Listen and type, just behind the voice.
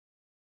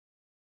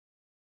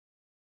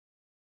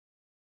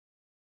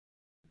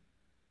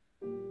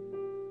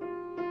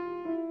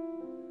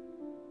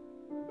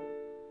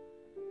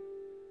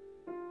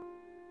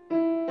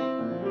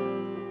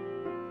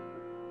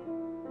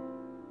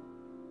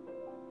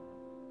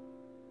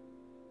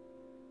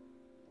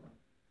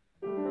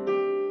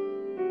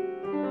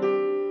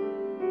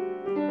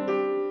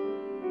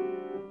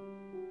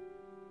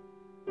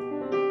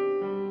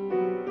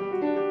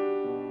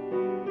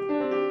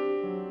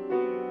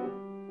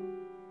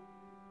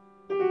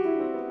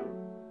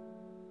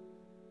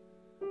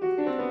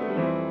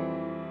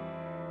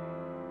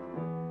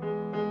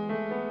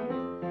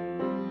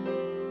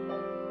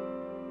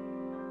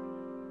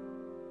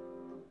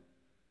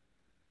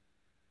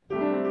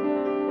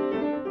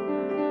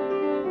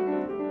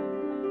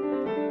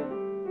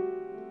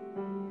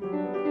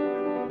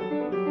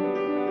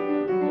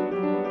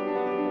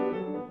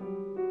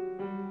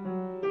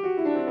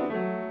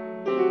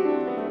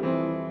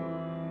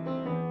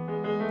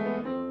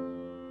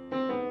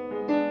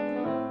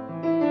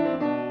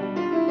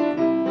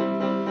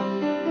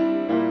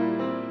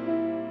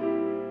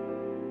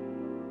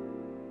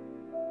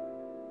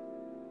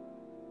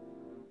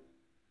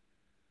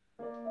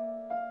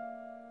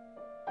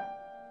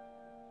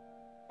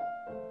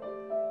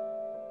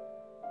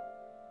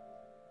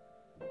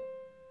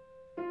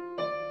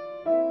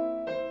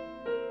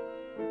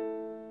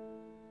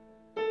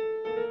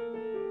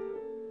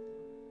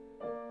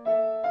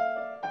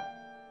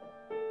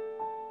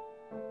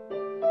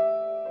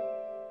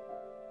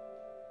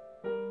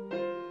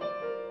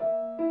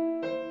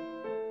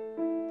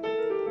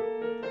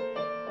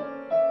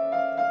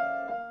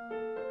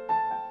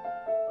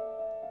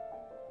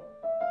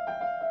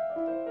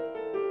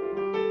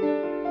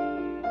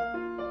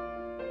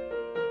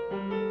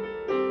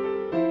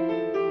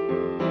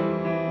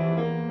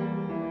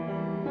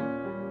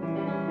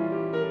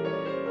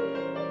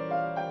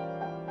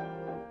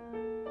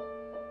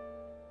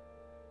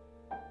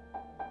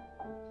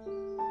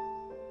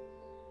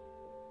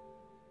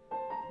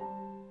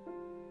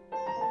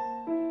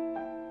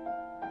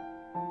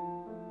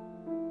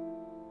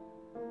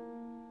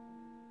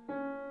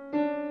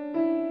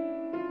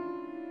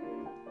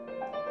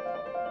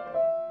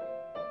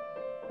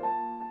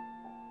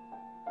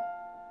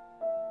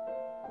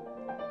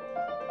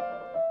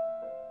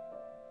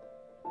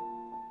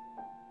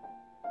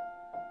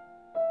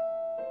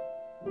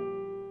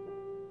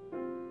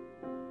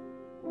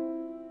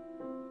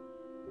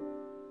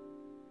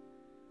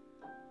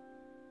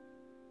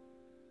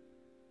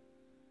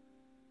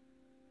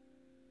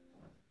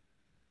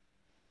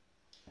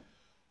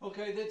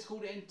Okay, that's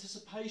called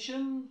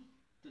Anticipation.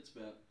 That's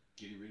about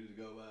getting ready to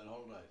go away on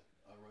holiday.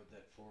 I wrote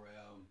that for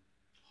our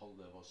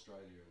holiday of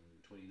Australia in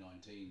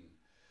 2019.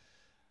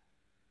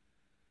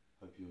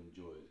 Hope you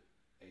enjoyed.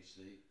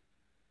 Actually,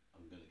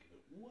 I'm going to give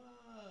it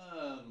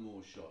one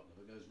more shot. If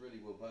it goes really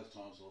well both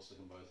times, I'll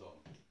stick them both on.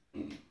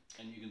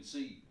 And you can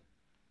see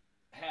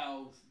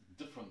how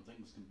different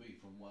things can be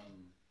from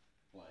one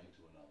play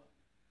to another.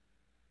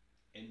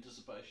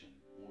 Anticipation,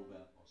 all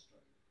about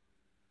Australia.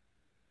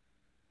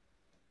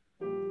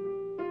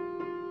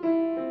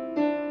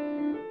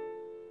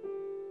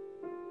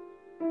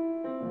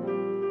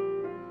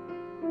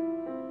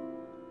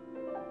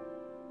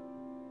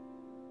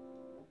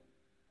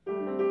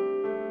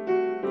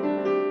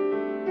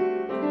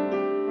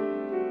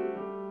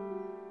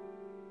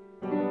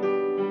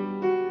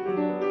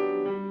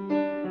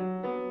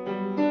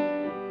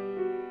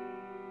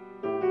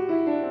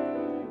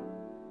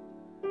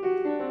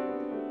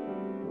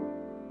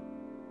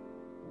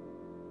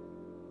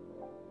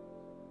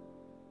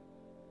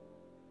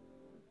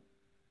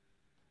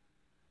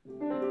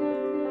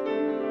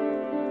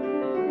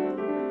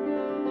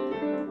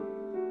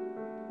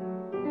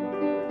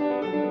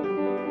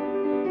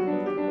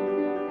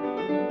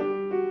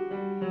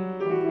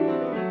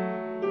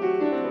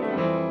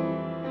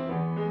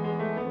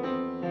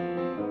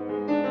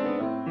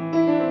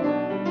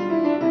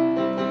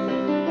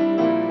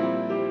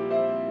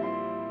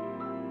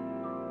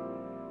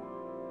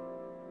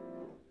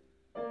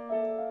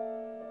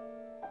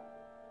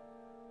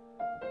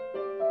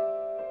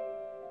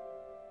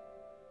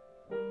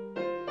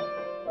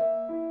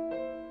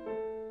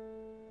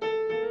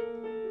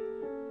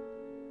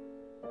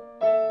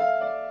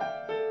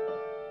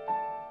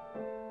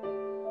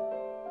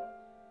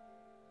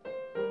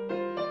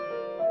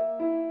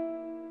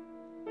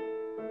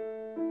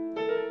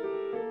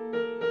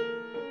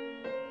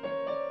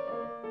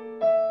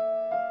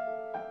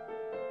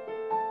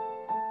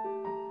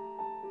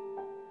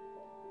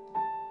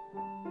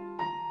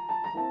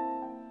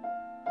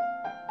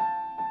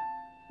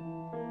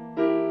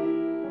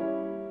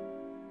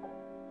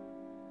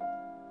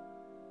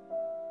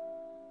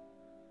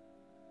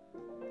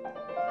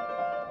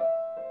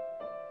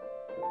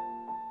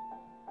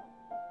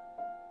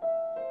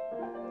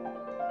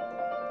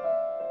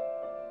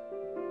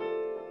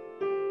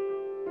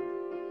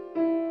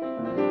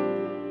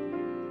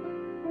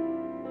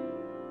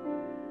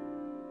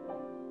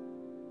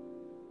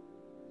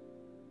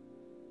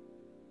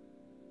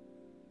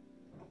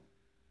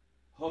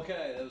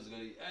 Okay, that was good.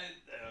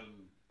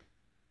 And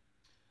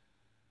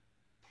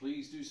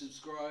please do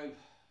subscribe,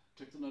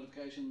 click the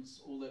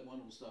notifications, all that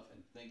wonderful stuff.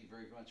 And thank you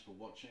very much for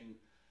watching.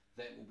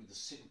 That will be the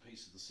second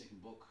piece of the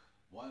second book.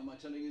 Why am I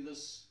telling you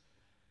this?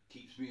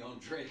 Keeps me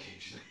on track,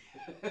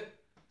 actually.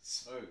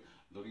 So,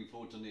 looking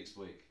forward to next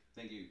week.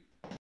 Thank you.